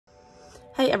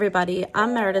Hey everybody,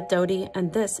 I'm Meredith Doty,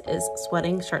 and this is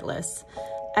Sweating Shirtless.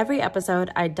 Every episode,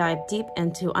 I dive deep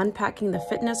into unpacking the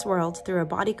fitness world through a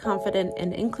body-confident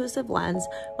and inclusive lens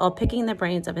while picking the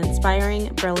brains of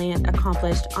inspiring, brilliant,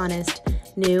 accomplished, honest,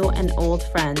 new, and old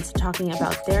friends talking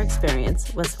about their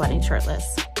experience with sweating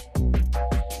shirtless.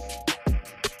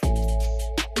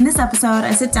 In this episode,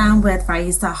 I sit down with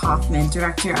Raisa Hoffman,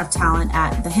 Director of Talent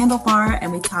at The Handlebar,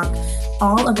 and we talk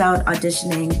all about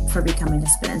auditioning for becoming a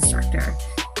spin instructor.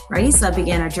 Raisa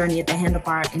began her journey at The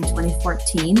Handlebar in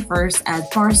 2014, first as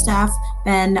bar staff,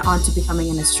 then on to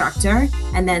becoming an instructor,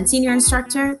 and then senior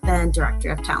instructor, then Director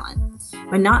of Talent.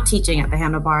 When not teaching at The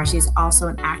Handlebar, she's also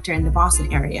an actor in the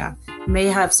Boston area. You may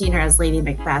have seen her as Lady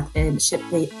Macbeth in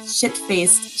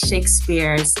shit-faced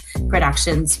Shakespeare's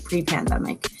productions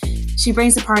pre-pandemic. She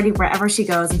brings the party wherever she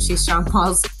goes, and she's Sean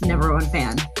Paul's number one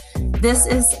fan. This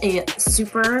is a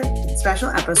super special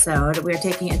episode. We're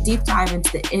taking a deep dive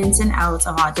into the ins and outs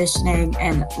of auditioning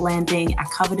and landing a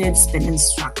coveted spin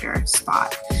instructor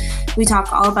spot. We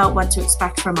talk all about what to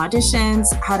expect from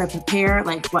auditions, how to prepare,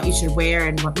 like what you should wear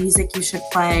and what music you should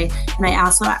play. And I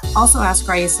also asked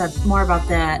Raisa more about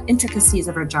the intricacies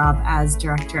of her job as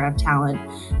Director of Talent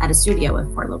at a studio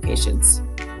with 4 locations.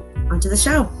 On to the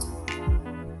show.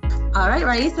 All right,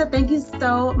 Raisa, thank you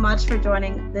so much for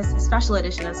joining this special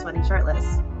edition of Sweating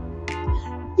Shirtless.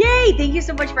 Yay! Thank you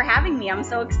so much for having me. I'm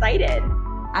so excited.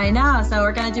 I know. So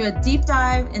we're going to do a deep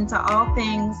dive into all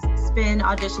things spin,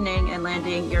 auditioning, and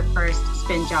landing your first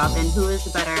spin job. And who is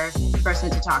the better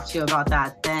person to talk to about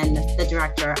that than the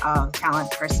Director of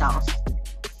Talent herself?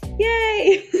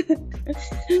 Yay!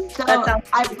 So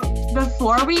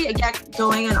before we get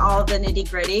going on all the nitty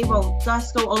gritty, we'll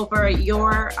just go over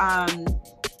your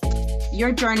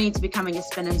journey to becoming a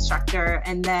spin instructor,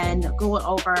 and then go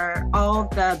over all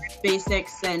the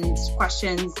basics and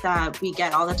questions that we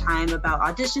get all the time about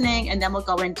auditioning, and then we'll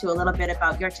go into a little bit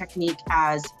about your technique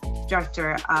as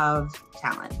Director of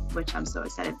Talent, which I'm so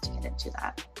excited to get into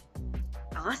that.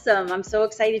 Awesome. I'm so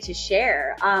excited to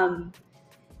share.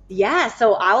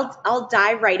 So I'll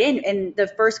dive right in. And the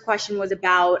first question was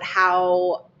about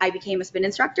how I became a spin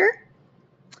instructor.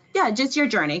 Yeah, just your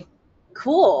journey.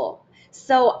 Cool.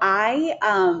 So I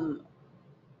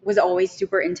was always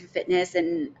super into fitness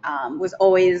and was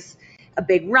always a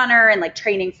big runner and like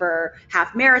training for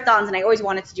half marathons. And I always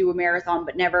wanted to do a marathon,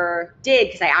 but never did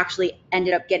because I actually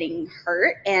ended up getting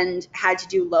hurt and had to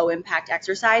do low impact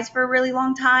exercise for a really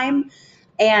long time.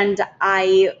 And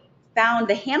I found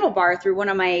the Handlebar through one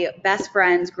of my best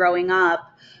friends growing up,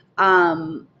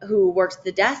 who works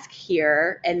the desk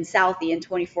here in Southie in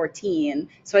 2014.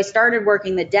 So I started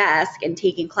working the desk and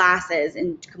taking classes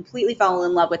and completely fell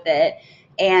in love with it.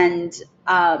 And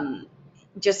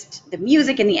just the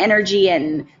music and the energy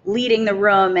and leading the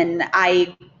room. And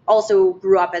I also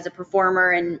grew up as a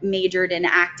performer and majored in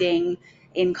acting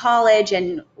in college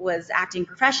and was acting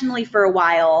professionally for a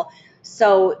while.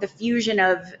 So the fusion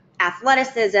of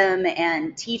athleticism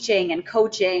and teaching and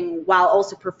coaching while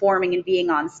also performing and being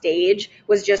on stage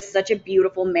was just such a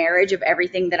beautiful marriage of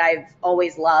everything that I've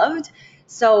always loved.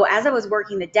 So as I was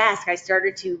working the desk, I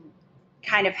started to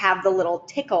kind of have the little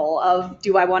tickle of,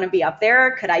 do I want to be up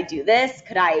there? Could I do this?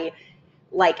 I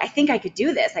think I could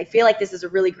do this. I feel like this is a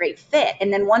really great fit.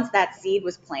 And then once that seed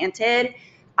was planted,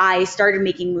 I started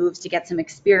making moves to get some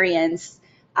experience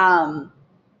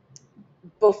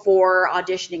before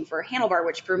auditioning for Handlebar,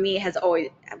 which for me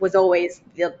was always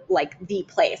the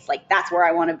place. Like, that's where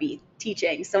I want to be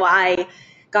teaching. So I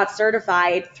got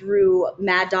certified through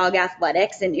Mad Dog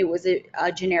Athletics, and it was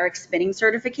a generic spinning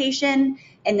certification,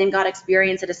 and then got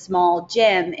experience at a small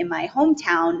gym in my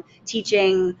hometown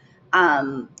teaching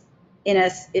in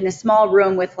a small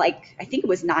room with I think it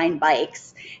was 9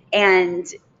 bikes, and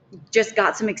just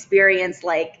got some experience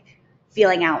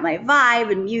feeling out my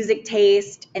vibe and music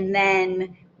taste. And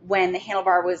then when the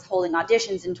Handlebar was holding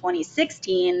auditions in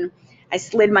 2016, I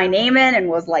slid my name in and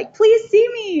was like, please see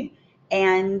me.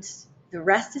 And the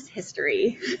rest is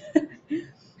history.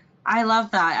 I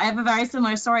love that. I have a very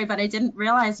similar story, but I didn't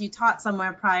realize you taught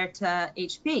somewhere prior to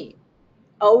HP.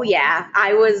 Oh yeah.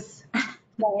 I was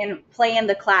playing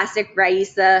the classic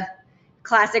Raisa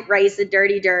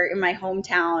Dirty Dirt in my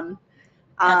hometown.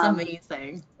 That's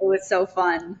amazing. It was so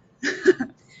fun.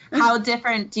 How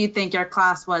different do you think your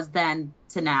class was then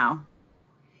to now?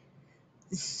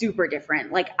 Super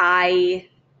different. I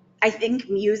think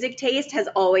music taste has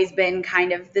always been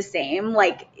kind of the same.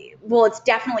 It's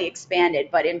definitely expanded,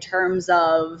 but in terms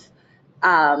of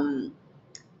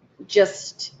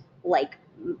just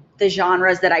the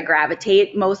genres that I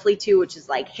gravitate mostly to, which is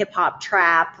hip hop,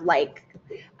 trap, that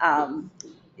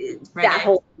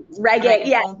whole reggae.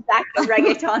 Yeah, exactly.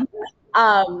 Reggaeton.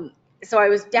 Um, so it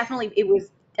was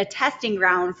a testing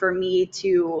ground for me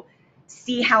to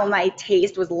see how my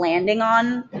taste was landing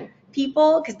on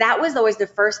people, because that was always the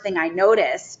first thing I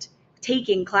noticed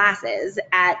taking classes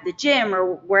at the gym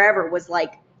or wherever, was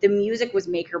like the music was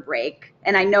make or break.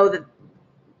 And I know that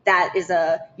that is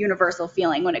a universal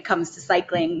feeling when it comes to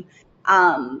cycling.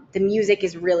 The music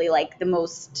is really like the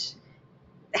most,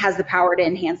 has the power to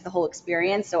enhance the whole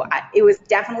experience. So it was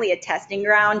definitely a testing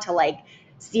ground to like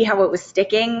see how it was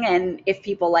sticking and if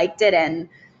people liked it. And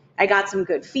I got some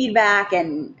good feedback,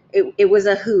 and it was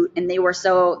a hoot. And the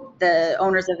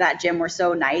owners of that gym were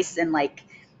so nice and like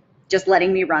just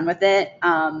letting me run with it.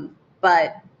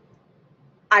 But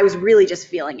I was really just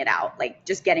feeling it out, like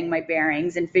just getting my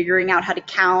bearings and figuring out how to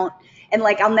count. And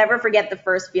like, I'll never forget the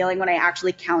first feeling when I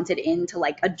actually counted into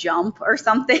like a jump or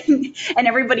something and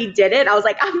everybody did it. I was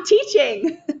like, I'm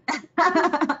teaching,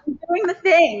 I'm doing the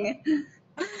thing.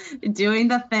 Doing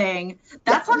the thing. Yeah.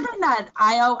 That's something that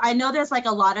I know there's like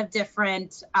a lot of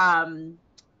different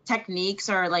techniques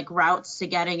or like routes to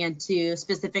getting into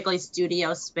specifically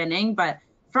studio spinning, but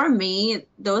for me,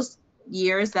 those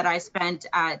years that I spent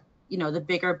at, the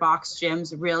bigger box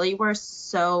gyms really were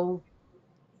so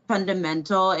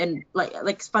fundamental, and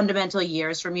like fundamental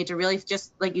years for me to really,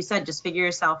 just like you said, just figure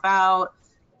yourself out,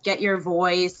 get your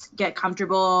voice, get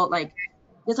comfortable. Like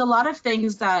there's a lot of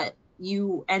things that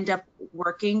you end up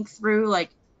working through, like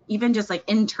even just like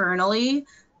internally,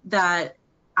 that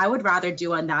I would rather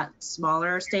do on that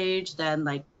smaller stage than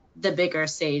like the bigger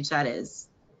stage that is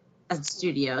a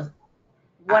studio.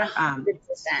 Um,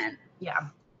 100%. yeah,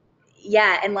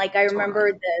 Yeah, and like I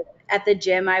remember totally. at the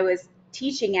gym I was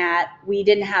teaching at, we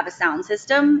didn't have a sound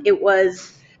system. It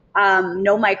was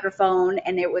no microphone,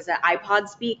 and it was an iPod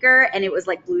speaker, and it was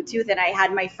like Bluetooth. And I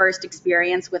had my first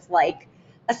experience with like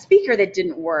a speaker that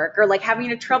didn't work, or like having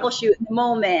to troubleshoot in the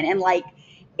moment. And like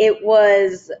it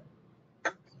was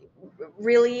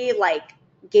really like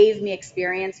gave me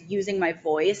experience using my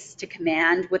voice to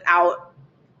command without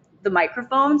the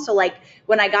microphone. So like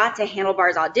when I got to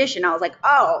Handlebars audition, I was like,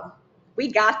 oh,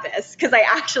 we got this, because I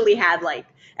actually had like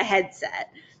a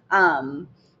headset. Um,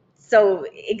 so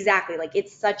exactly, like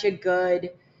it's such a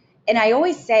good, and I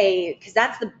always say, because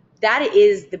that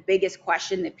is the biggest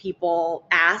question that people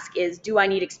ask is, do I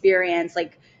need experience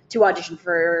like to audition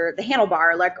for the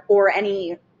Handlebar, like, or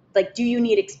any, like, do you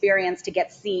need experience to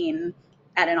get seen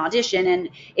at an audition? And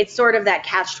it's sort of that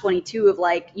catch 22 of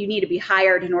like, you need to be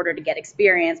hired in order to get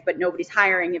experience, but nobody's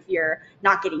hiring if you're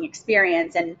not getting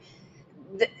experience. And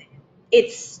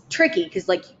it's tricky because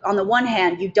like on the one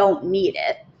hand, you don't need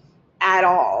it at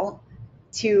all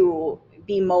to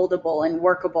be moldable and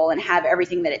workable and have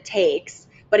everything that it takes,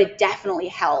 but it definitely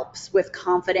helps with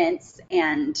confidence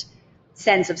and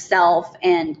sense of self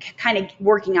and kind of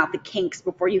working out the kinks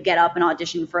before you get up and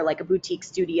audition for like a boutique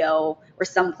studio or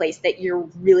someplace that you're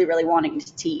really, really wanting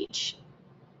to teach.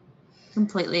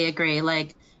 Completely agree.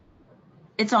 Like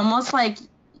it's almost like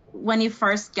when you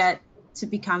first get to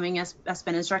becoming a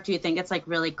spin instructor, you think it's like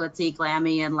really glitzy,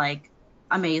 glammy, and like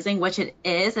amazing, which it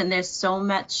is. And there's so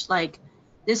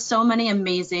many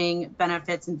amazing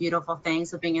benefits and beautiful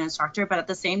things of being an instructor. But at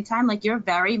the same time, like you're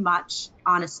very much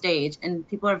on a stage, and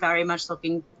people are very much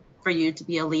looking for you to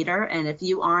be a leader. And if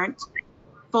you aren't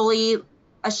fully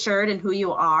assured in who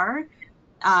you are,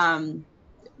 um,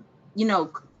 you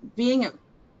know, being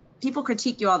people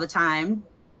critique you all the time,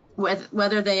 with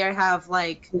whether they have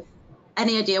like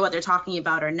any idea what they're talking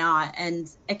about or not, and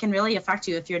it can really affect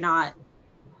you if you're not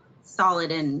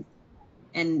solid in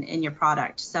your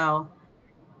product. So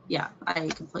yeah, I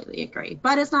completely agree,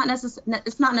 but it's not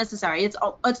necessary. It's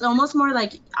almost more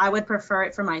like I would prefer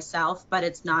it for myself, but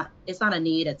it's not a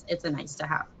need. It's a nice to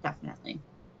have, definitely.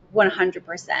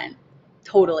 100%.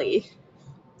 Totally.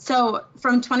 So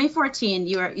from 2014,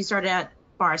 you started at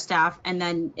bar staff, and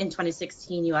then in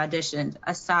 2016 you auditioned.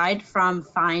 Aside from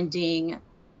finding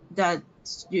a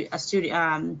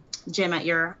studio gym at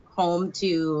your home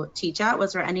to teach at,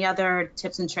 was there any other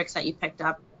tips and tricks that you picked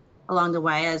up along the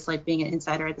way as like being an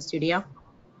insider at the studio?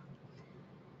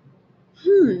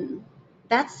 Hmm.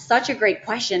 That's such a great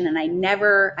question. And I've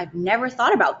never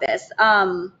thought about this.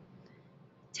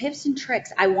 Tips and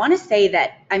tricks. I want to say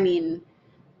that, I mean,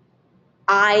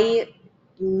 I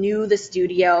knew the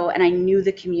studio and I knew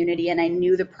the community and I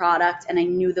knew the product and I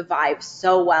knew the vibe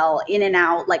so well in and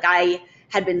out. Like I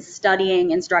had been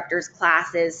studying instructors'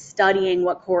 classes, studying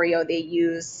what choreo they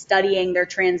use, studying their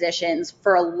transitions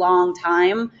for a long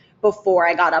time before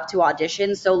I got up to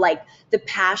audition. So like the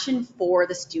passion for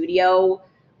the studio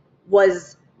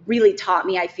was really taught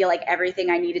me, I feel like, everything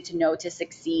I needed to know to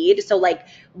succeed. So like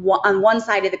on one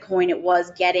side of the coin, it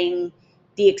was getting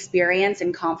the experience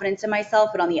and confidence in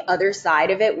myself. But on the other side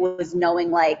of it was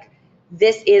knowing like,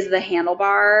 this is the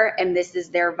handlebar and this is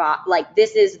their like,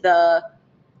 this is the,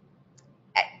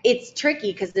 it's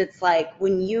tricky because it's like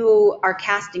when you are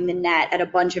casting the net at a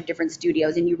bunch of different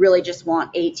studios and you really just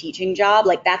want a teaching job,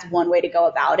 like that's one way to go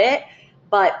about it.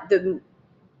 But the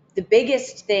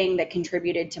biggest thing that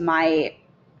contributed to my,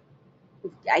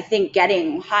 I think,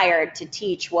 getting hired to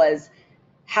teach was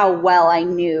how well I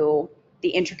knew the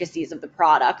intricacies of the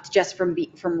product just from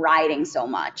riding so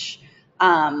much,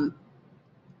 and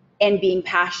being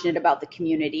passionate about the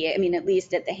community. I mean, at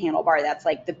least at the handlebar, that's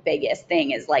like the biggest thing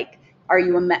is like, are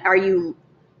you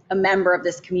a member of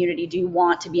this community? Do you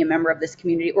want to be a member of this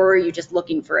community, or are you just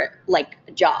looking for it like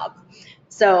a job?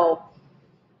 So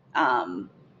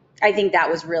I think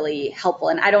that was really helpful.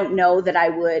 And I don't know that I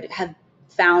would have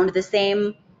found the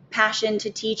same passion to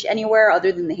teach anywhere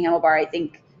other than the handlebar. I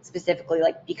think specifically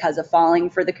like because of falling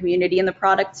for the community and the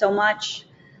product so much.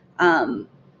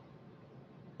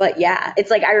 But yeah,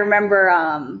 it's like I remember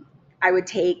I would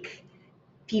take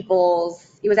it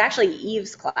was actually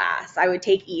Eve's class. I would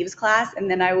take Eve's class and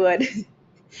then I would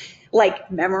like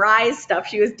memorize stuff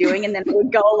she was doing and then I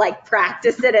would go like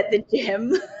practice it at the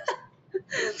gym.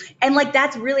 And like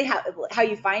that's really how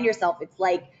you find yourself. It's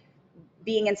like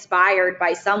being inspired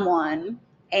by someone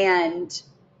and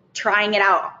trying it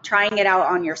out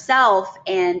on yourself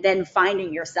and then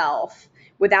finding yourself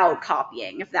without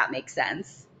copying, if that makes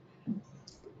sense.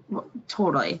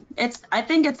 Totally. I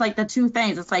think it's like the two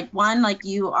things. It's like one, like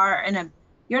you're an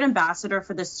ambassador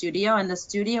for the studio, and the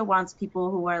studio wants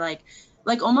people who are like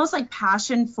almost like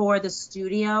passion for the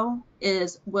studio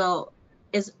is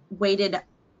weighted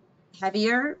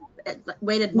heavier,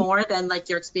 weighted more than like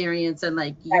your experience and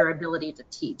like your ability to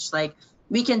teach. Like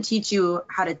we can teach you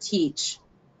how to teach,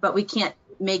 but we can't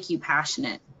make you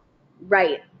passionate.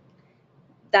 Right.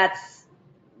 That's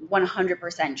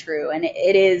 100% true. And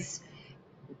it is,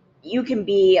 you can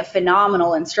be a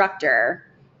phenomenal instructor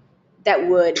that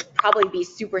would probably be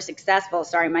super successful.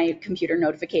 Sorry, my computer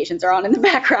notifications are on in the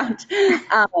background.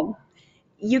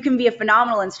 You can be a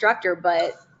phenomenal instructor,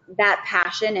 but that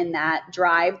passion and that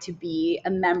drive to be a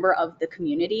member of the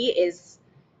community is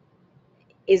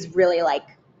really like,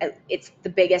 it's the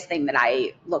biggest thing that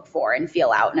I look for and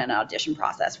feel out in an audition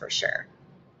process for sure.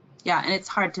 Yeah, and it's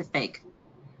hard to fake.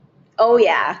 Oh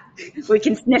yeah, we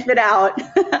can sniff it out.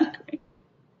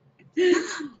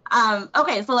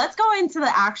 Okay, so let's go into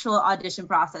the actual audition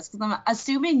process because I'm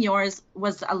assuming yours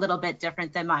was a little bit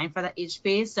different than mine for the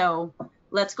HB. So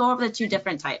let's go over the two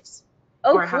different types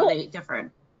or cool. How they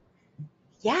differed.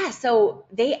 Yeah, so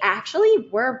they actually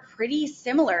were pretty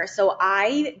similar. So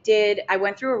I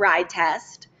went through a ride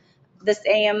test.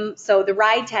 So the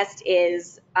ride test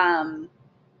is a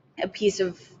piece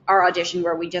of our audition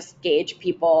where we just gauge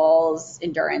people's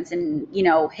endurance and,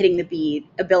 hitting the beat,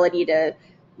 ability to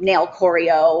nail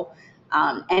choreo,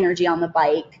 energy on the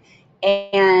bike.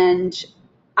 And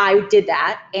I did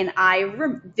that. And I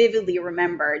vividly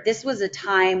remember this was a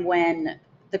time when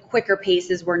the quicker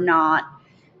paces were not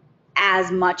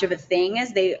as much of a thing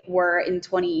as they were in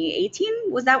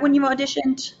 2018. Was that when you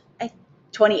auditioned?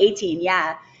 2018,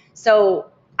 yeah. So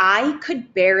I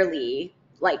could barely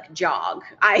like jog.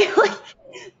 I like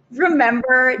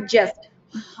remember just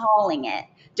hauling it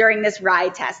during this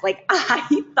ride test. Like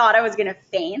I thought I was gonna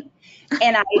faint,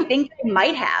 and I think I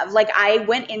might have. Like I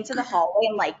went into the hallway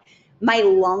and like my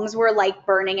lungs were like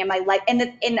burning, and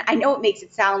and I know it makes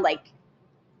it sound like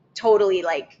totally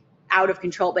like out of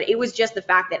control, but it was just the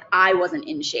fact that I wasn't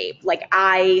in shape. Like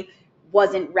I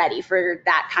wasn't ready for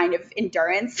that kind of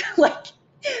endurance.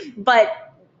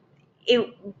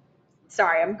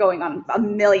 Sorry, I'm going on a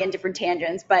million different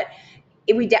tangents, but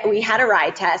we had a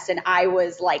ride test and I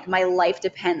was like, my life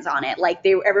depends on it. Like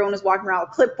everyone was walking around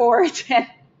with clipboards and,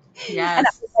 yes. And I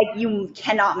was like, you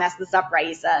cannot mess this up,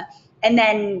 Raisa. And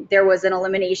then there was an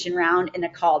elimination round and a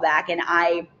callback, and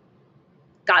I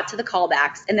got to the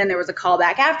callbacks, and then there was a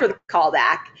callback after the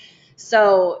callback.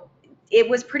 So it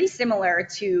was pretty similar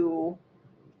to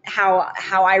how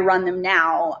I run them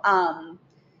now.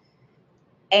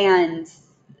 And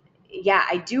yeah,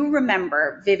 I do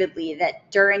remember vividly that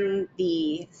during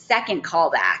the second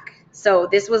callback, so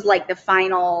this was like the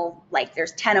final, like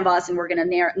there's 10 of us and we're going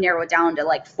to narrow it down to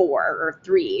like 4 or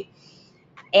 3.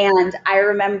 And I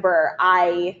remember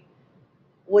I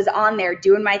was on there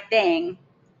doing my thing,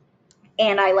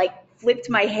 and I like flipped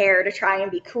my hair to try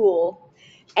and be cool,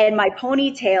 and my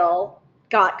ponytail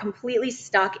got completely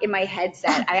stuck in my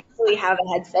headset. I actually have a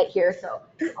headset here, so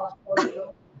I'll show you.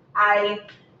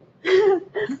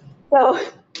 So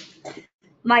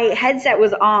my headset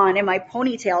was on and my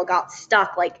ponytail got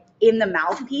stuck like in the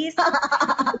mouthpiece.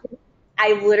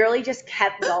 I literally just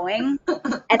kept going,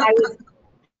 and I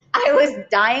was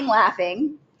dying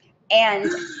laughing.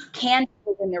 And Candace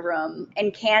was in the room,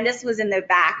 and Candace was in the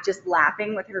back just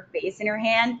laughing with her face in her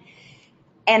hand.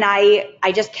 And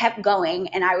I just kept going,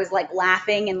 and I was like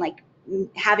laughing and like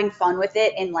having fun with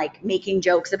it and like making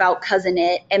jokes about Cousin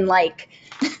It and like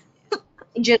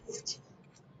just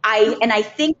I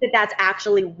think that that's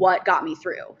actually what got me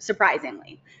through,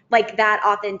 surprisingly. Like that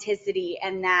authenticity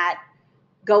and that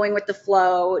going with the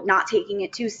flow, not taking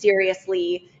it too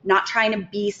seriously, not trying to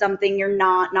be something you're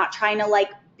not trying to like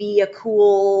be a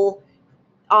cool,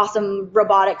 awesome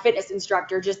robotic fitness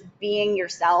instructor, just being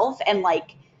yourself and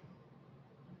like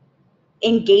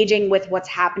engaging with what's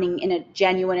happening in a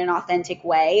genuine and authentic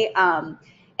way.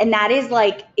 And that is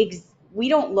like, we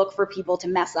don't look for people to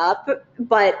mess up,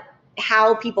 but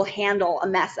how people handle a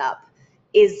mess up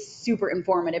is super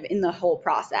informative in the whole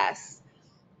process.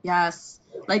 Yes.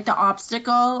 Like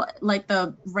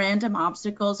the random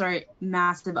obstacles are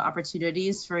massive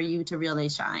opportunities for you to really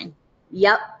shine.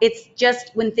 Yep. It's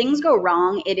just when things go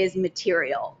wrong, it is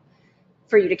material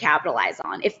for you to capitalize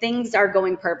on. If things are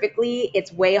going perfectly,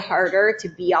 it's way harder to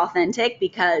be authentic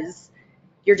because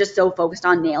you're just so focused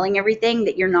on nailing everything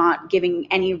that you're not giving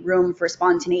any room for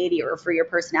spontaneity or for your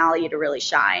personality to really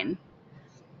shine.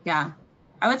 Yeah.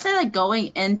 I would say like going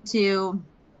into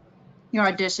your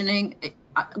auditioning,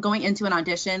 going into an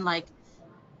audition, like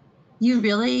you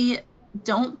really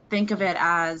don't think of it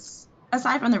as,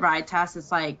 aside from the ride test,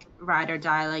 it's like ride or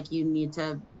die, like you need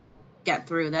to get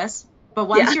through this. But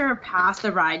once you're past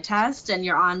the ride test and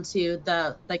you're on to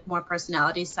the like more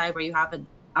personality side where you have an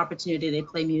opportunity to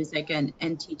play music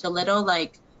and teach a little,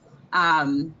 like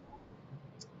you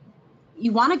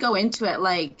want to go into it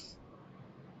like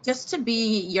just to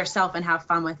be yourself and have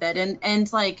fun with it.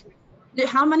 And like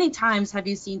how many times have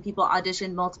you seen people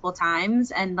audition multiple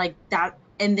times and like that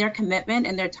and their commitment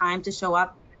and their time to show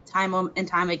up time and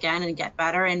time again and get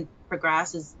better and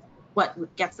progress is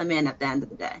what gets them in at the end of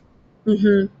the day.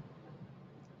 Mm-hmm.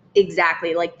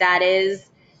 Exactly. Like that is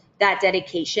that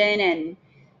dedication and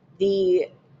the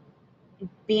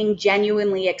being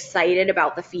genuinely excited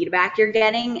about the feedback you're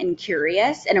getting and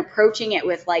curious and approaching it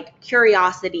with like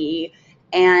curiosity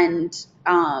and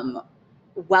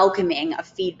welcoming of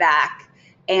feedback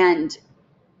and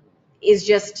is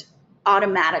just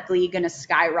automatically going to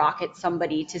skyrocket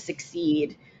somebody to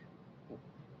succeed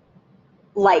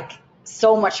like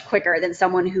so much quicker than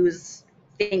someone who's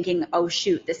thinking, oh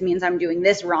shoot, this means I'm doing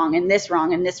this wrong and this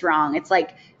wrong and this wrong. It's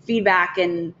like feedback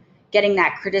and getting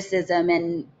that criticism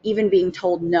and even being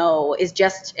told no is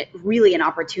just really an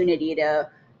opportunity to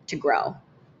grow.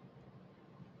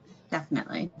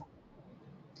 Definitely.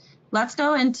 Let's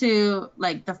go into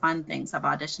like the fun things of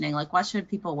auditioning. Like what should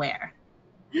people wear?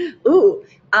 Ooh,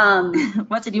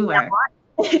 what did you wear?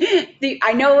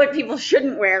 I know what people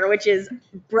shouldn't wear, which is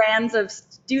brands of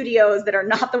studios that are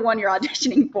not the one you're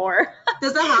auditioning for.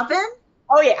 Does that happen?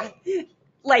 Oh yeah.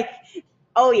 Like,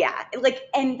 oh yeah. Like,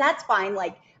 and that's fine.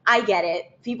 Like, I get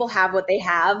it. People have what they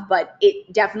have, but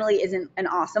it definitely isn't an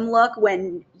awesome look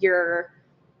when you're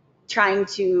trying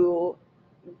to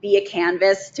be a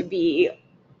canvas to be,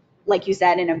 like you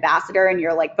said, an ambassador, and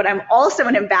you're like, but I'm also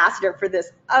an ambassador for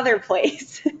this other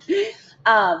place.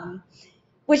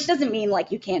 Which doesn't mean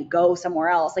like you can't go somewhere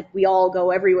else. Like we all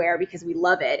go everywhere because we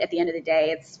love it. At the end of the day,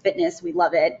 it's fitness. We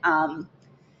love it.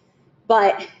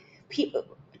 But people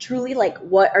truly like,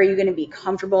 what are you going to be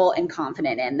comfortable and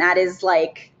confident in? That is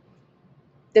like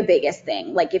the biggest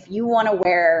thing. Like if you want to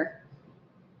wear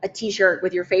a t-shirt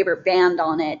with your favorite band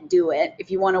on it, do it.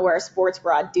 If you want to wear a sports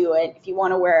bra, do it. If you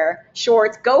want to wear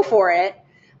shorts, go for it.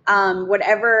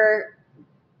 Whatever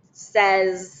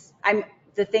says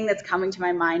the thing that's coming to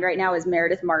my mind right now is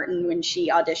Meredith Martin when she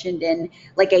auditioned in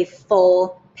like a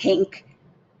full pink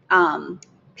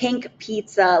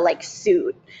pizza like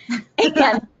suit.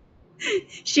 And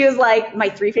she was like, my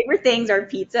three favorite things are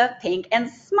pizza, pink, and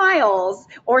smiles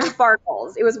or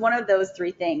sparkles. It was one of those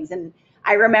three things. And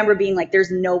I remember being like,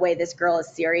 there's no way this girl is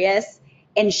serious.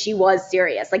 And she was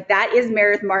serious. Like that is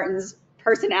Meredith Martin's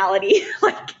personality,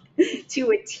 like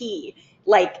to a T.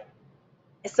 Like,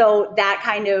 so that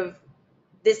kind of,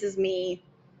 this is me,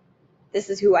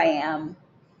 this is who I am,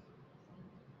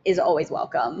 is always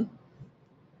welcome.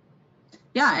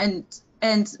 Yeah,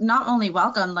 and not only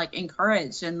welcome, like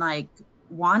encouraged and like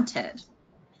wanted.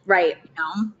 Right.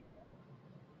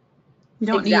 You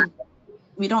know?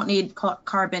 We don't need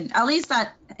carbon, at least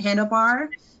at Handlebar,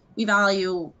 we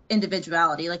value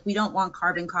individuality. Like we don't want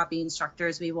carbon copy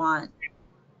instructors. We want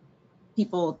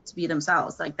people to be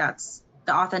themselves. Like that's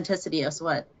the authenticity is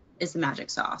what is the magic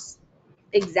sauce.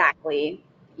 Exactly.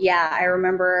 Yeah, I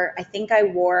remember, I think I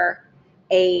wore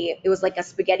it was like a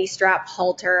spaghetti strap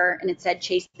halter and it said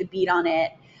Chase the Beat on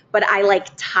it. But I like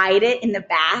tied it in the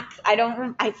back.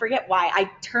 I forget why.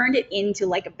 I turned it into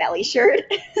like a belly shirt.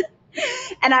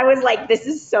 And I was like, this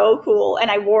is so cool. And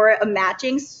I wore a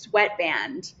matching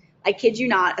sweatband. I kid you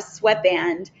not, a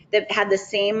sweatband that had the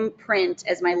same print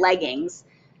as my leggings.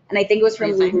 And I think it was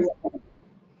from Amazing. Lululemon.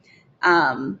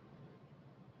 Um,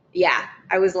 yeah,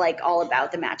 I was like all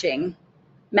about the matching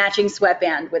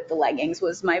sweatband with the leggings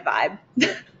was my vibe.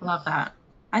 Love that.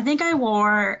 I think I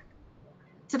wore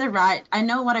to the ride. I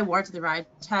know what I wore to the ride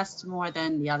test more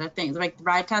than the other things. Like the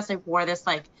ride test, I wore this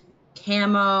like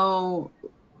camo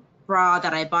bra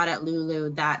that I bought at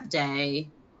Lulu that day.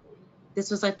 This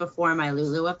was like before my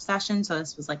Lulu obsession, so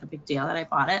this was like a big deal that I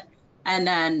bought it. And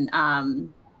then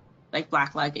like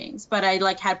black leggings. But I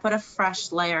like had put a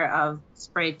fresh layer of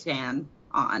spray tan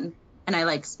on. And I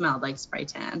like smelled like spray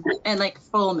tan and like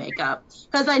full makeup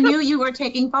because I knew you were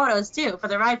taking photos too for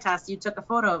the ride test. You took a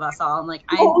photo of us all. I'm like,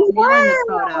 I'm nailing this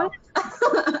Oh,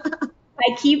 photo.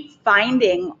 I keep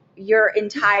finding your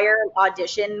entire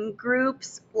audition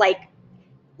groups like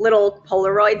little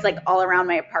Polaroids like all around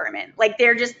my apartment. Like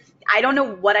they're just I don't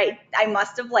know what I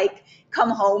must have like come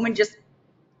home and just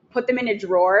put them in a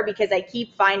drawer because I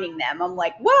keep finding them. I'm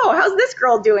like, whoa, how's this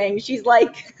girl doing? She's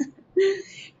like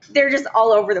they're just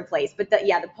all over the place. But the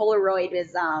Polaroid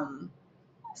is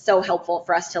so helpful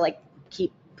for us to like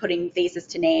keep putting faces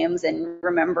to names and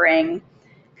remembering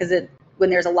because when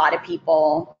there's a lot of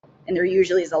people and there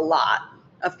usually is a lot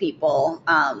of people,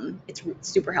 it's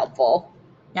super helpful.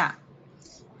 Yeah.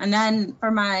 And then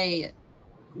for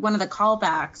one of the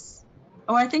callbacks,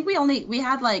 I think we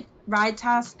had like ride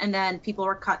tests and then people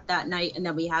were cut that night. And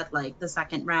then we had like the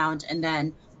second round. And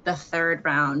then the third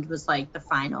round was like the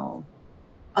final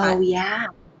Oh cut. yeah.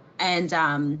 And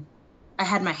I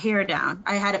had my hair down.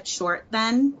 I had it short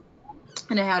then.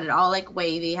 And I had it all like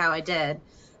wavy, how I did.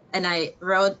 And I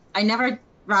never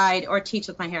ride or teach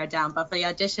with my hair down, but for the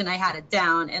audition, I had it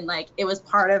down. And like, it was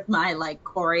part of my like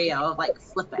choreo of like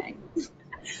flipping.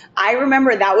 I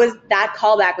remember that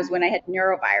callback was when I had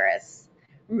neurovirus.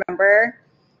 Remember?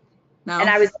 And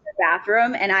No? I was in the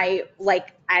bathroom and I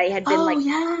had been Oh, like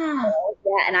yeah.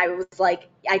 yeah, and I was like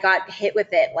I got hit with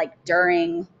it like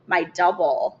during my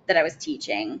double that I was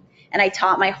teaching. And I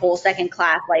taught my whole second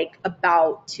class like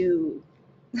about to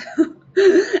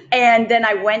and then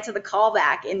I went to the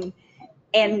callback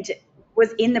and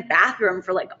was in the bathroom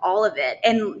for like all of it.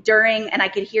 And I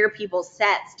could hear people's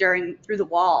sets through the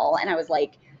wall. And I was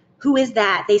like, who is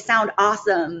that? They sound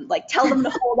awesome. Like, tell them to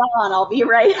hold on. I'll be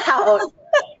right out.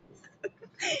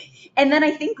 And then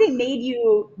I think they made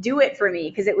you do it for me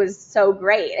because it was so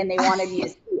great and they wanted me to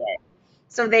see it.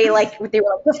 So they were like,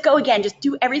 let's go again. Just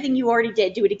do everything you already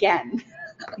did. Do it again.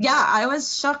 Yeah, I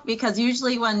was shocked because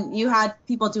usually when you had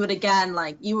people do it again,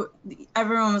 like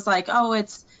everyone was like, oh,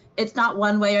 it's not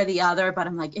one way or the other. But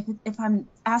I'm like, if I'm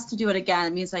asked to do it again,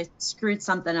 it means I screwed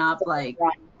something up. Like,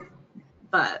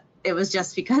 but it was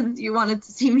just because you wanted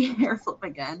to see me hair flip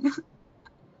again.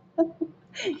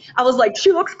 I was like,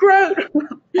 she looks great.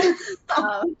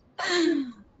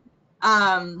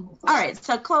 All right.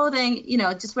 So clothing,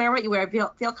 just wear what you wear,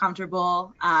 feel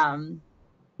comfortable.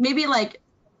 Maybe like,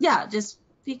 yeah, just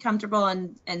be comfortable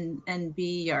and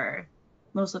be your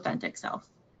most authentic self.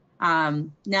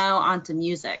 Now on to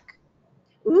music.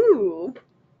 Ooh.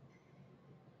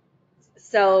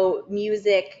 So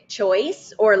music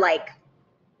choice or like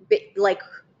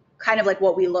kind of like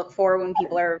what we look for when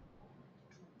people are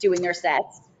doing their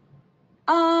sets.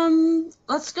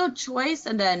 Let's go choice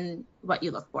and then what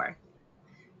you look for.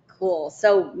 Cool.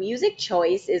 So music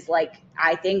choice is like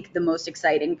I think the most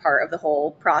exciting part of the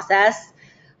whole process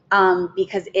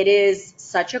because it is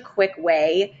such a quick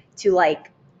way to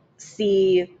like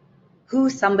see who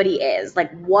somebody is,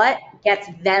 like what gets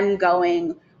them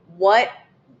going, what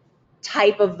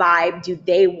type of vibe do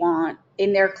they want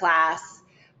in their class,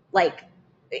 like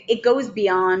it goes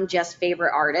beyond just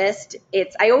favorite artist.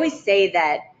 I always say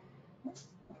that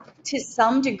to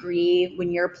some degree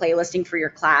when you're playlisting for your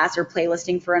class or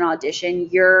playlisting for an audition,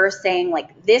 you're saying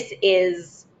like this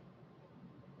is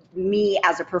me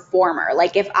as a performer.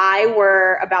 Like if I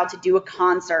were about to do a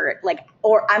concert, like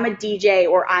or I'm a DJ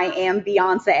or I am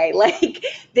Beyonce, like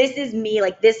this is me,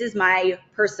 like this is my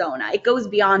persona. It goes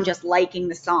beyond just liking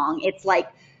the song. It's like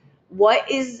what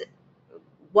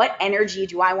energy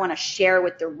do I want to share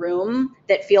with the room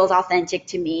that feels authentic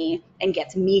to me and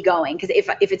gets me going? Because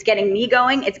if it's getting me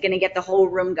going, it's going to get the whole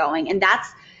room going. And that's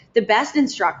the best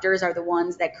instructors are the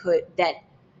ones that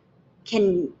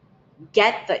can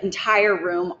get the entire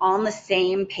room on the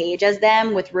same page as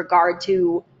them with regard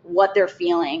to what they're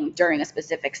feeling during a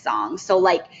specific song. So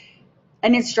like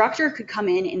an instructor could come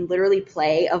in and literally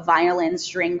play a violin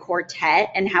string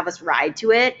quartet and have us ride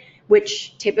to it,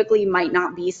 which typically might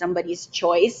not be somebody's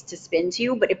choice to spin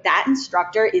to. But if that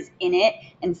instructor is in it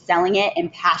and selling it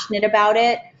and passionate about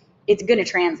it, it's going to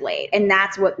translate. And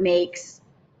that's what makes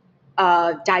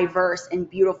a diverse and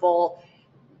beautiful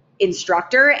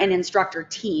instructor and instructor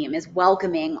team, is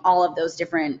welcoming all of those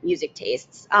different music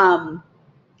tastes.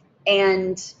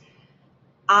 And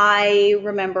I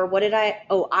remember, I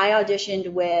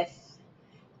auditioned with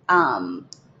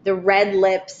the Red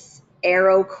Lips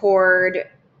Arrow Chord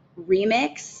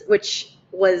remix, which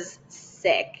was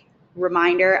sick.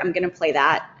 Reminder, I'm going to play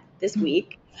that this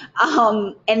week.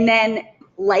 And then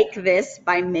Like This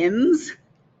by Mims,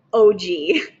 OG,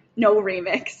 no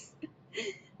remix.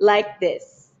 Like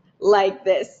This, Like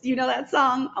This. You know that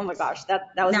song? Oh my gosh, that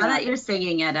was now that you're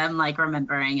singing it, I'm like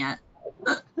remembering it.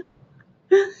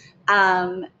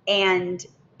 And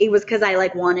it was because I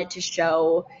like wanted to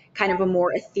show kind of a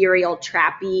more ethereal,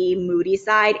 trappy, moody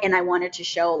side, and I wanted to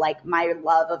show like my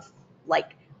love of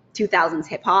like 2000s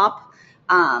hip hop.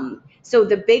 So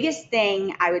the biggest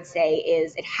thing I would say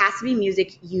is it has to be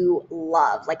music you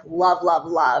love, like love, love,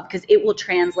 love, because it will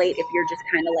translate if you're just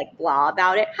kind of like blah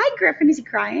about it. Hi, Griffin. Is he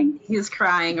crying? He's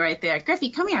crying right there. Griffy,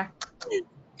 come here.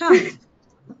 Come.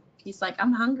 He's like,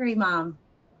 I'm hungry, Mom.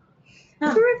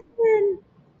 Huh. Griffin.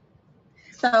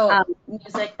 So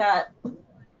music that.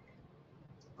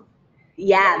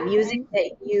 Yeah, music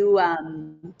that you.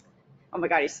 Oh my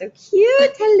God, he's so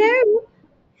cute. Hello.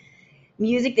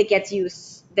 Music that gets you,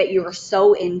 that you're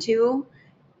so into,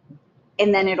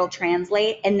 and then it'll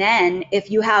translate. And then if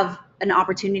you have an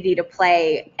opportunity to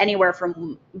play anywhere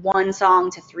from 1 song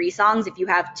to 3 songs, if you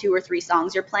have 2 or 3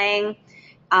 songs you're playing,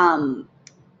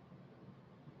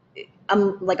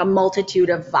 like a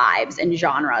multitude of vibes and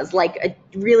genres. Like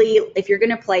really, if you're going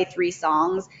to play 3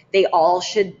 songs, they all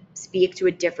should speak to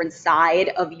a different side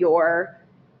of your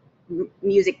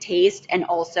music taste and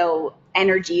also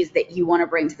energies that you want to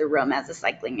bring to the room as a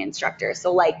cycling instructor.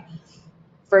 So like,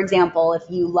 for example, if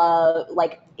you love,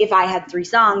 like if I had 3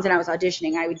 songs and I was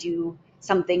auditioning, I would do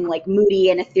something like moody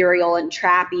and ethereal and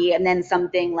trappy, and then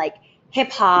something like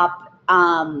hip hop,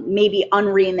 maybe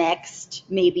unremixed,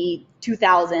 maybe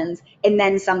 2000s, and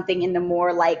then something in the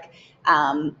more like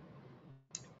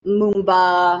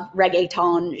Moomba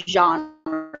reggaeton genre,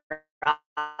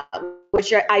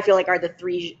 which I feel like are the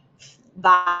 3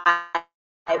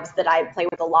 vibes that I play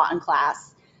with a lot in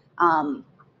class.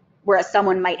 Whereas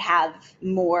someone might have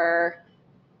more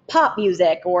pop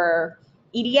music or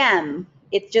EDM.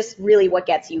 It's just really what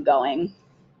gets you going.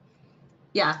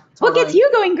 Yeah, totally. What gets you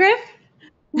going, Griff?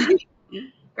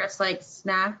 Griff's like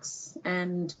snacks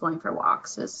and going for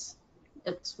walks it's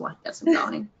what gets him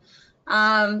going.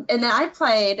 And then I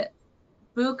played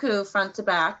Buku front to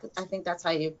back. I think that's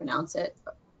how you pronounce it.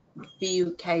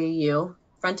 Buku,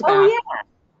 front to back. Oh, yeah.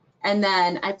 And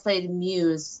then I played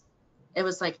Muse. It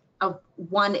was like a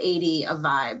 180 of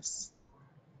vibes.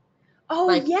 Oh,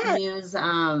 like yeah. Muse,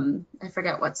 I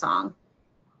forget what song.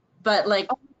 But like,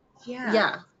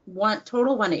 yeah,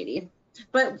 total 180.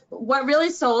 But what really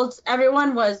sold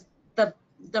everyone was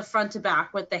the front to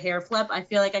back with the hair flip. I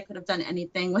feel like I could have done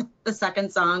anything with the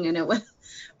second song and it would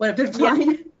have been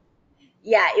fine.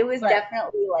 Yeah, it was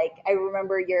definitely like, I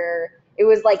remember it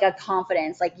was like a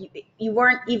confidence. Like you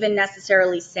weren't even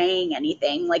necessarily saying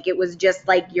anything. Like it was just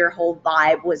like your whole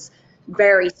vibe was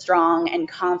very strong and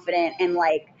confident, and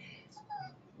like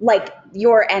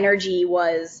your energy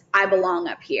was, I belong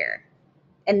up here.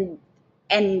 And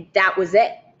that was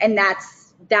it. And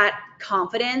that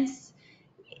confidence.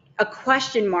 A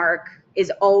question mark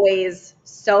is always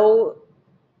so,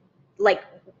 like,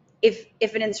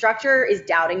 if an instructor is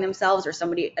doubting themselves, or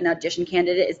an audition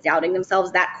candidate is doubting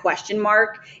themselves, that question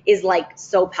mark is like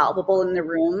so palpable in the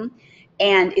room,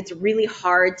 and it's really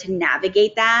hard to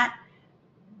navigate that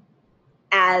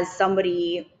as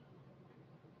somebody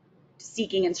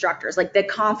seeking instructors. Like the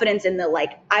confidence in the,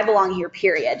 like, I belong here,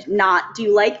 period, not do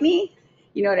you like me?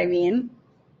 You know what I mean?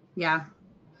 Yeah,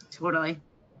 totally.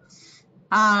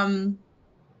 And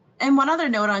one other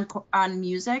note on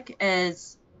music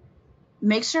is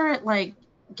make sure it like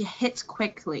hits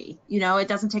quickly. It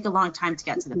doesn't take a long time to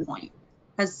get to the point,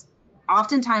 because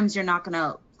oftentimes you're not going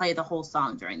to play the whole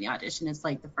song during the audition. It's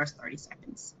like the first 30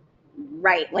 seconds.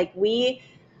 Right. Like we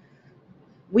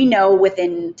know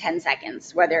within 10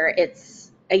 seconds whether it's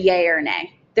a yay or a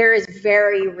nay. There is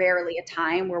very rarely a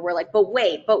time where we're like, but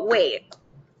wait,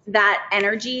 that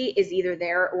energy is either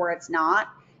there or it's not.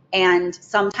 And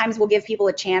sometimes we'll give people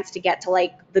a chance to get to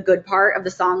like the good part of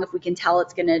the song if we can tell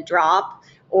it's going to drop,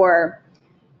 or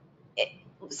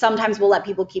sometimes we'll let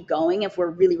people keep going if we're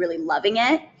really, really loving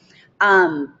it.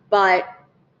 But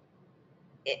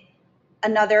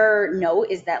another note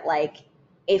is that, like,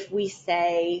 if we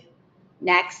say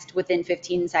next within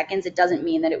 15 seconds, it doesn't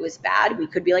mean that it was bad. We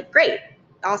could be like, great,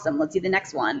 awesome, let's see the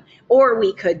next one. Or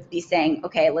we could be saying,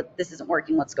 okay, this isn't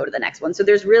working, let's go to the next one. So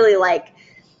there's really, like,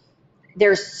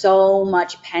 there's so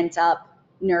much pent up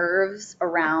nerves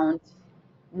around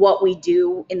what we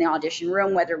do in the audition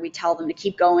room, whether we tell them to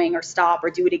keep going or stop or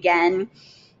do it again.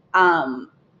 And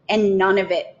none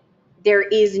of it, there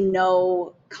is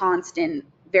no constant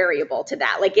variable to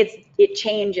that. Like, it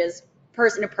changes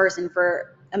person to person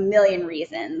for a million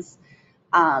reasons.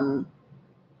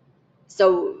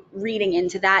 So reading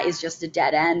into that is just a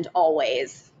dead end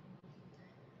always.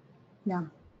 Yeah.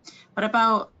 What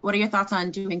are your thoughts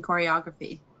on doing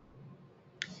choreography?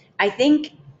 I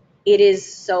think it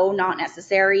is so not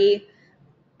necessary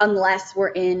unless we're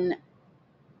in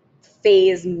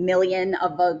phase million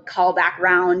of a callback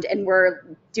round and we're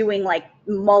doing like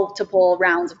multiple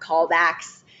rounds of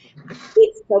callbacks.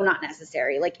 It's so not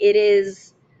necessary. Like, it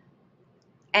is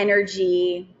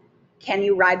energy. Can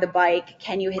you ride the bike?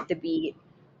 Can you hit the beat?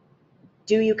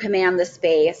 Do you command the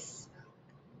space?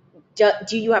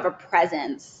 Do you have a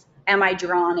presence? Am I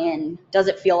drawn in? Does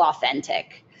it feel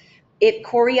authentic?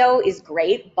 Choreo is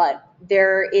great, but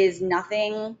there is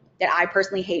nothing that I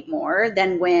personally hate more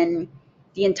than when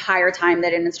the entire time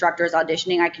that an instructor is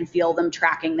auditioning, I can feel them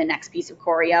tracking the next piece of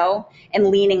choreo and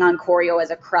leaning on choreo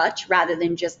as a crutch rather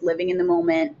than just living in the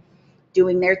moment,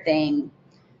 doing their thing.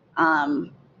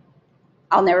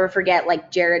 I'll never forget, like,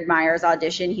 Jared Meyer's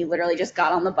audition. He literally just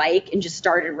got on the bike and just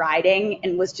started riding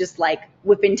and was just like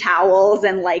whipping towels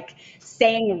and like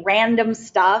saying random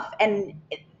stuff, and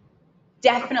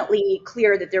definitely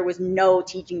clear that there was no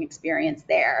teaching experience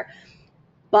there,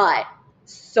 but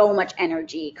so much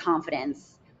energy,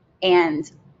 confidence. And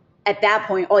at that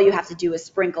point, all you have to do is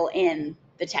sprinkle in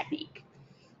the technique.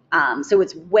 So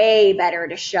it's way better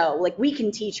to show, like, we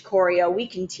can teach choreo, we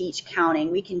can teach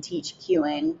counting, we can teach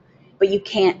cueing, but you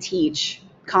can't teach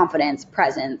confidence,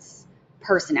 presence,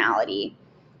 personality,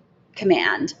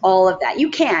 command, all of that.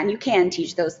 You can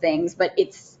teach those things, but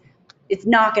it's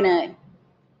not gonna,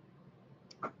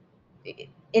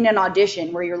 in an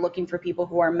audition where you're looking for people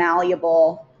who are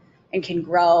malleable and can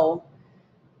grow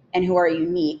and who are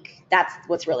unique, that's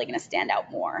what's really going to stand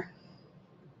out more.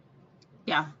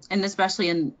 Yeah, and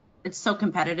especially it's so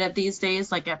competitive these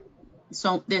days. Like,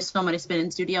 there's so many spinning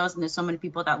studios, and there's so many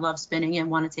people that love spinning and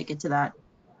want to take it to that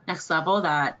next level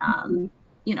that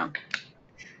it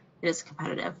is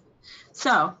competitive.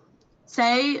 So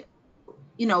say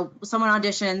someone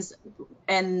auditions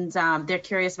and they're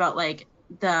curious about, like,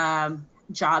 the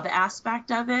job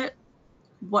aspect of it.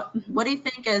 What do you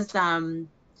think is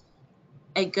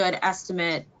a good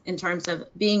estimate in terms of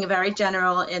being very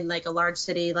general in, like, a large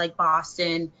city like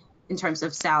Boston in terms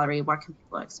of salary? What can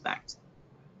people expect?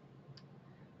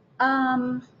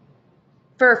 For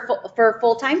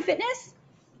full-time fitness?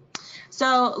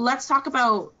 So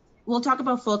we'll talk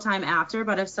about full-time after,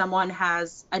 but if someone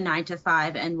has a 9 to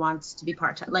 5 and wants to be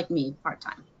part-time, like me,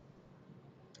 part-time.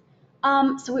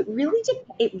 So it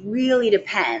really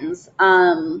depends.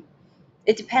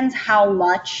 It depends how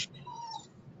much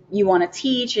you want to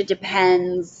teach. It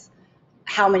depends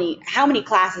how many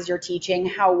classes you're teaching,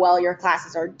 how well your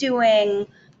classes are doing.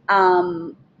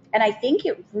 And I think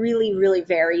it really, really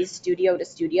varies studio to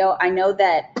studio. I know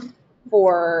that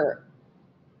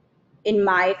in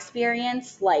my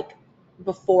experience, like,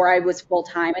 before I was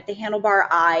full-time at the Handlebar,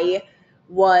 I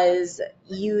was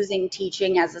using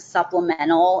teaching as a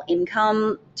supplemental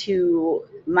income to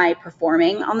my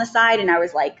performing on the side. And I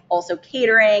was, like, also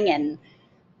catering and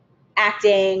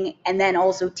acting and then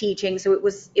also teaching. So it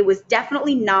was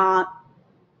definitely not,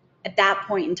 at that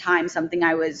point in time, something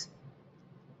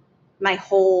my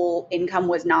whole income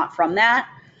was not from that.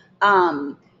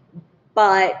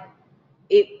 But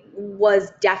it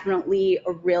was definitely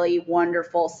a really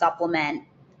wonderful supplement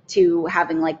to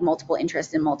having, like, multiple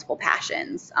interests and multiple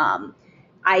passions.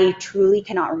 I truly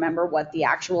cannot remember what the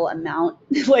actual amount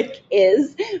like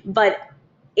is, but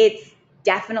it's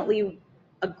definitely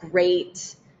a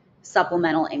great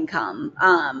supplemental income,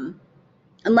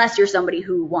 unless you're somebody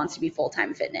who wants to be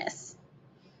full-time fitness.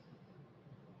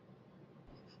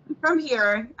 From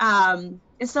here,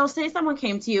 so say someone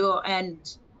came to you and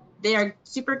they're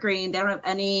super green, they don't have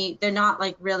any, they're not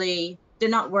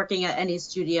working at any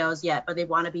studios yet, but they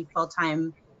want to be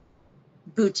full-time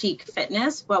boutique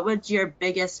fitness. What would your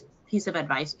biggest piece of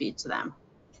advice be to them?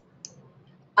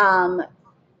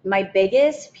 My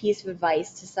biggest piece of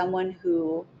advice to someone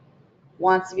who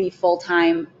wants to be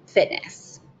full-time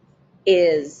fitness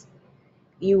is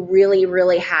you really,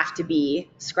 really have to be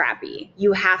scrappy.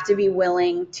 You have to be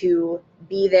willing to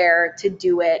be there, to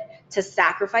do it, to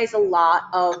sacrifice a lot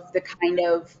of the kind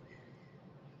of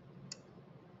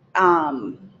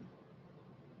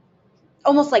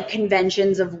almost like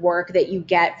conventions of work that you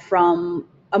get from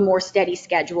a more steady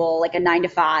schedule, like a 9 to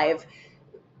 5,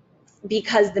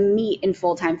 because the meat in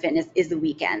full-time fitness is the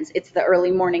weekends. It's the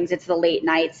early mornings, it's the late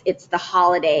nights, it's the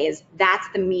holidays. That's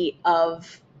the meat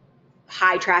of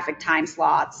high traffic time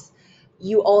slots.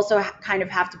 You also kind of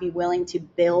have to be willing to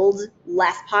build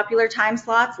less popular time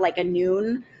slots like a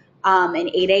noon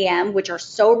and 8 a.m., which are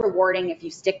so rewarding if you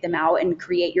stick them out and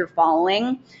create your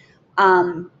following.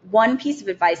 One piece of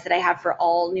advice that I have for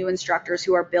all new instructors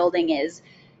who are building is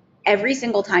every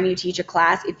single time you teach a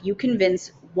class, if you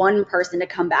convince one person to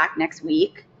come back next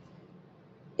week,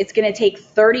 it's going to take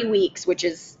 30 weeks, which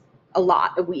is a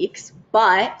lot of weeks,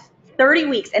 but 30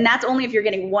 weeks. And that's only if you're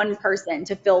getting one person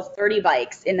to fill 30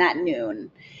 bikes in that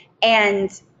noon.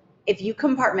 And if you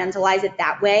compartmentalize it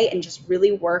that way and just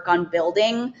really work on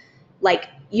building, like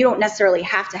you don't necessarily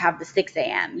have to have the 6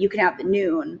 a.m. You can have the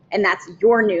noon, and that's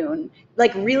your noon.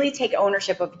 Like really take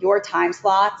ownership of your time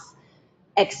slots,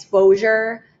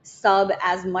 exposure, sub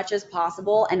as much as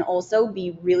possible, and also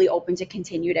be really open to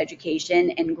continued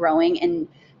education and growing and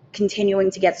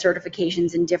continuing to get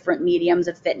certifications in different mediums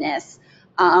of fitness.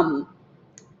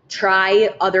 Try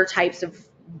other types of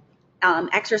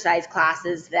exercise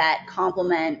classes that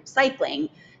complement cycling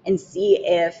and see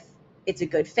if it's a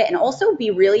good fit, and also be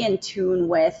really in tune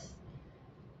with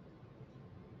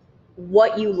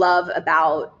what you love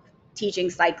about teaching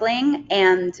cycling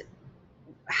and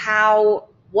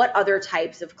what other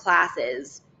types of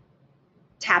classes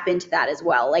tap into that as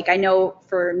well. Like I know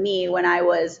for me, when I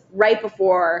was right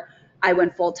before I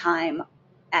went full time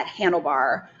at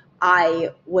Handlebar, I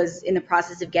was in the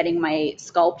process of getting my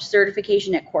sculpt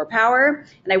certification at Core Power,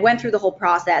 and I went through the whole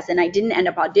process, and I didn't end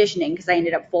up auditioning because I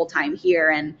ended up full time here,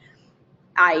 and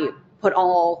I put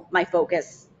all my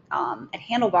focus at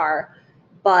Handlebar.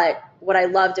 But what I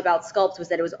loved about sculpt was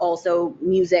that it was also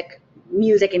music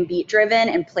and beat driven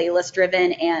and playlist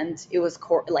driven, and it was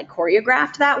like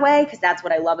choreographed that way, because that's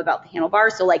what I love about the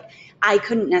Handlebar. So like I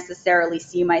couldn't necessarily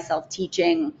see myself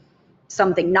teaching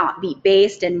something not beat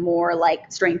based and more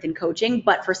like strength and coaching,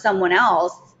 but for someone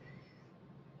else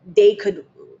they could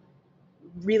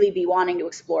really be wanting to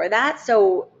explore that.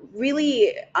 So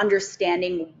really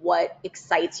understanding what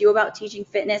excites you about teaching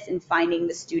fitness and finding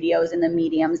the studios and the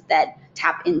mediums that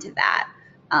tap into that.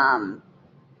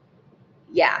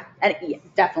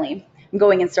 Definitely. I'm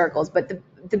going in circles, but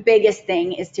the biggest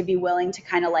thing is to be willing to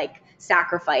kind of like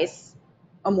sacrifice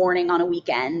a morning on a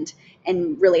weekend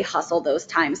and really hustle those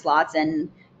time slots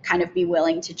and kind of be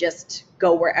willing to just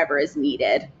go wherever is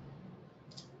needed.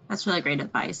 That's really great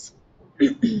advice.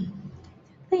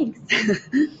 Thanks.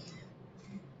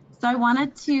 So I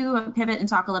wanted to pivot and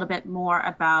talk a little bit more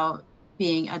about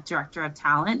being a director of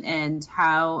talent and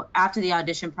how after the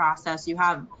audition process, you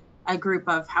have a group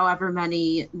of however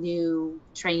many new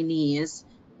trainees.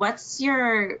 What's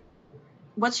your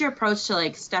approach to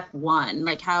like step one?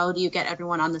 Like how do you get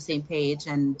everyone on the same page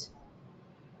and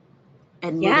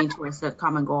moving towards the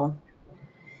common goal?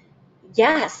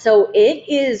 Yeah, so it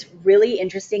is really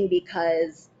interesting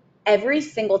because every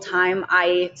single time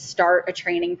I start a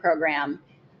training program,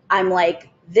 I'm like,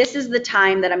 this is the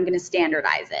time that I'm going to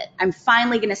standardize it. I'm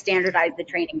finally going to standardize the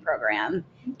training program.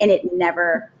 And it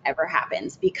never, ever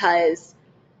happens, because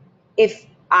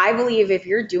I believe if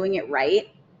you're doing it right,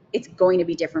 it's going to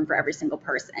be different for every single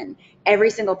person. Every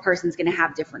single person's going to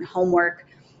have different homework.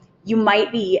 You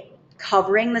might be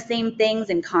covering the same things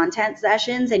in content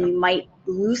sessions, and you might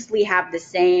loosely have the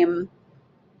same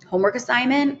homework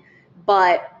assignment,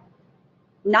 but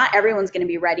not everyone's going to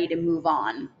be ready to move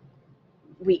on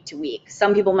week to week.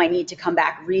 Some people might need to come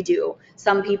back, redo.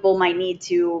 Some people might need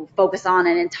to focus on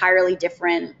an entirely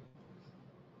different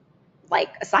like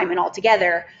assignment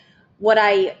altogether. What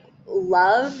I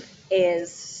love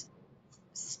is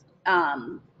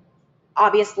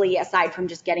obviously, aside from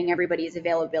just getting everybody's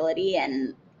availability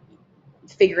and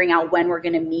figuring out when we're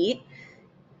going to meet,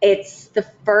 it's the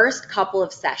first couple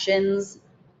of sessions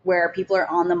where people are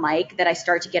on the mic that I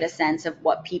start to get a sense of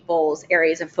what people's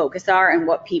areas of focus are and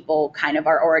what people kind of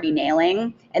are already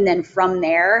nailing. And then from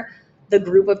there, the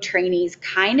group of trainees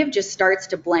kind of just starts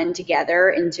to blend together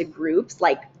into groups.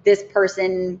 Like this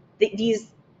person,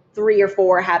 these 3 or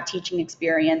 4 have teaching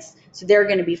experience, so they're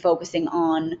going to be focusing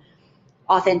on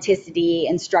authenticity,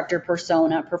 instructor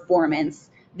persona, performance.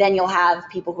 Then you'll have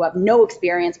people who have no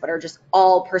experience but are just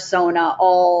all persona,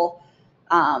 all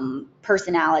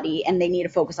personality, and they need to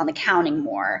focus on the counting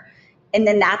more. And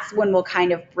then that's when we'll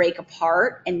kind of break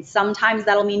apart. And sometimes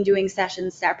that'll mean doing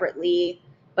sessions separately,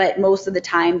 but most of the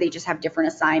time they just have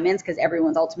different assignments because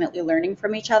everyone's ultimately learning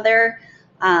from each other.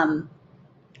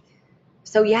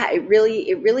 So yeah, it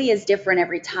really is different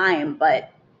every time, but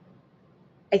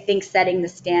I think setting the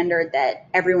standard that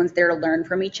everyone's there to learn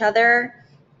from each other,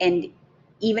 and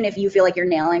even if you feel like you're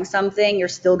nailing something, you're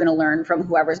still going to learn from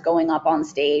whoever's going up on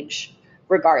stage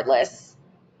regardless.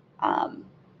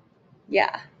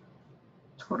 Yeah.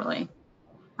 Totally.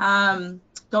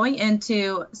 Going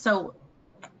into, so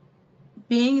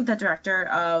being the director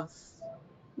of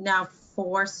now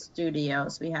 4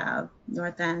 studios, we have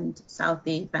North End,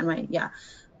 Southeast, Benway. Yeah.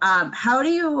 How do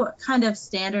you kind of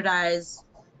standardize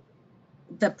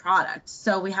the product?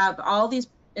 So we have all these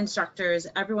instructors,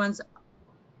 everyone's,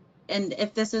 and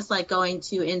if this is like going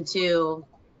into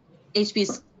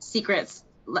HB's secrets,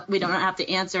 we don't have to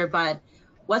answer, but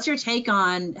what's your take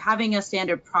on having a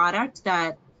standard product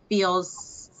that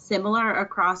feels similar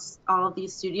across all of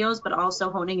these studios, but also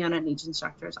honing in on each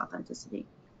instructor's authenticity?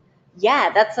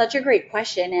 Yeah, that's such a great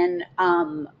question.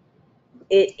 And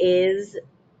it is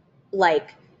like,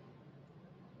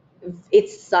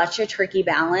 it's such a tricky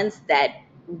balance that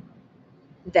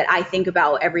I think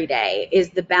about every day,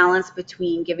 is the balance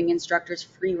between giving instructors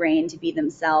free reign to be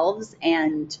themselves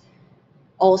and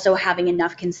also having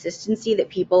enough consistency that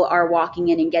people are walking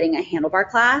in and getting a handlebar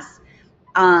class.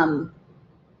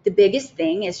 The biggest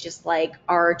thing is just like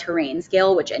our terrain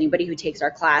scale, which anybody who takes our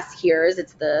class hears.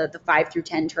 It's the 5 through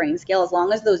 10 terrain scale. As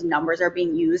long as those numbers are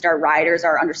being used, our riders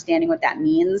are understanding what that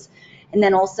means. And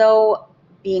then also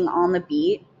being on the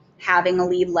beat, having a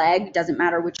lead leg, doesn't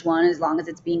matter which one, as long as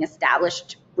it's being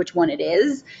established which one it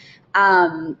is.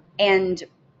 And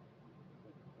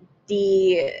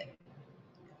the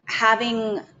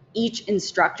having each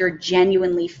instructor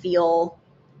genuinely feel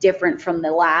different from the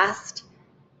last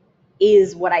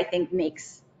is what I think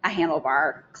makes a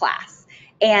handlebar class.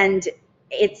 And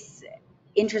it's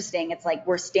interesting. It's like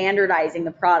we're standardizing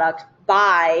the product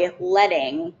by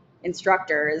letting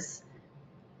instructors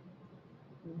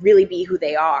really be who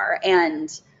they are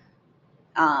and,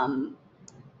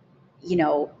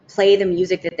 play the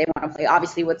music that they want to play,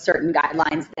 obviously with certain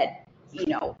guidelines that,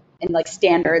 and like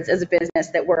standards as a business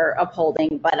that we're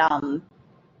upholding, but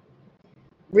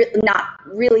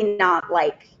not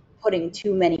like putting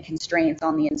too many constraints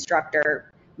on the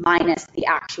instructor, minus the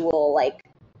actual like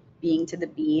being to the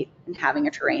beat and having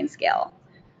a terrain scale.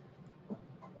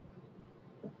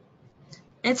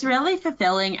 It's really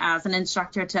fulfilling as an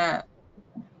instructor to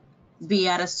be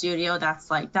at a studio that's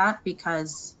like that,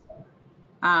 because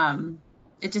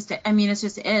it just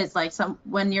is like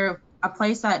when you're at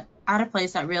a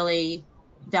place that really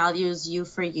values you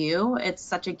for you, it's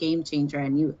such a game changer,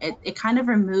 and it kind of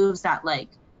removes that like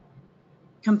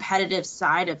competitive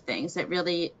side of things. It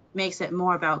really makes it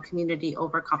more about community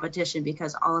over competition,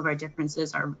 because all of our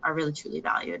differences are really truly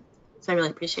valued. So I really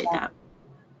appreciate that.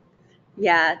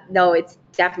 Yeah, no, it's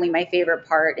definitely my favorite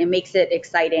part. It makes it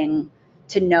exciting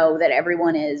to know that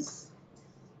everyone is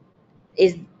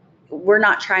we're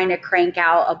not trying to crank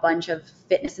out a bunch of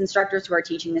fitness instructors who are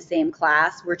teaching the same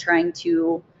class. We're trying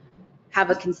to have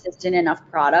a consistent enough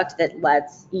product that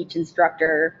lets each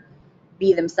instructor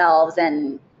be themselves.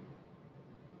 And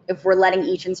if we're letting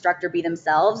each instructor be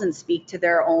themselves and speak to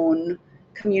their own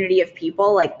community of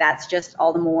people, like that's just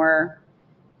all the more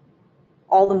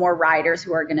riders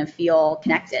who are going to feel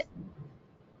connected.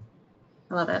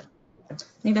 I love it. I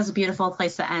think that's a beautiful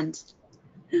place to end.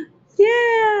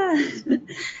 Yeah.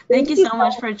 Thank you so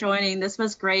much for joining. This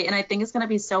was great. And I think it's going to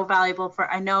be so valuable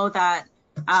I know that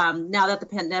now that the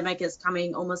pandemic is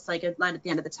coming almost like a light at the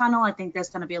end of the tunnel, I think there's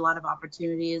going to be a lot of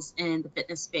opportunities in the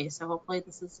fitness space. So hopefully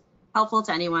this is helpful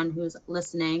to anyone who's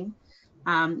listening.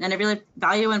 And I really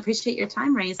value and appreciate your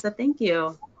time, Raisa. Thank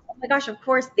you. Oh my gosh, of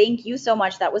course. Thank you so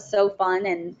much. That was so fun.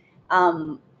 And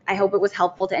I hope it was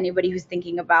helpful to anybody who's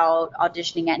thinking about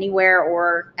auditioning anywhere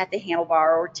or at the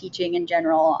handlebar or teaching in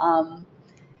general.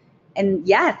 And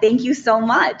yeah, thank you so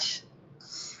much.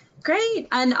 Great.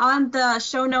 And on the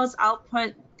show notes, I'll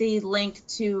put the link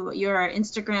to your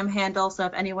Instagram handle. So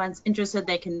if anyone's interested,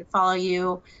 they can follow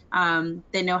you.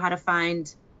 They know how to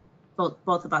find both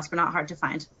of us. We're not hard to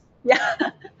find.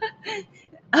 Yeah.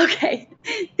 Okay.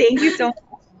 Thank you so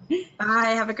much.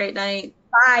 Bye. Have a great night.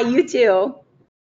 Bye. You too.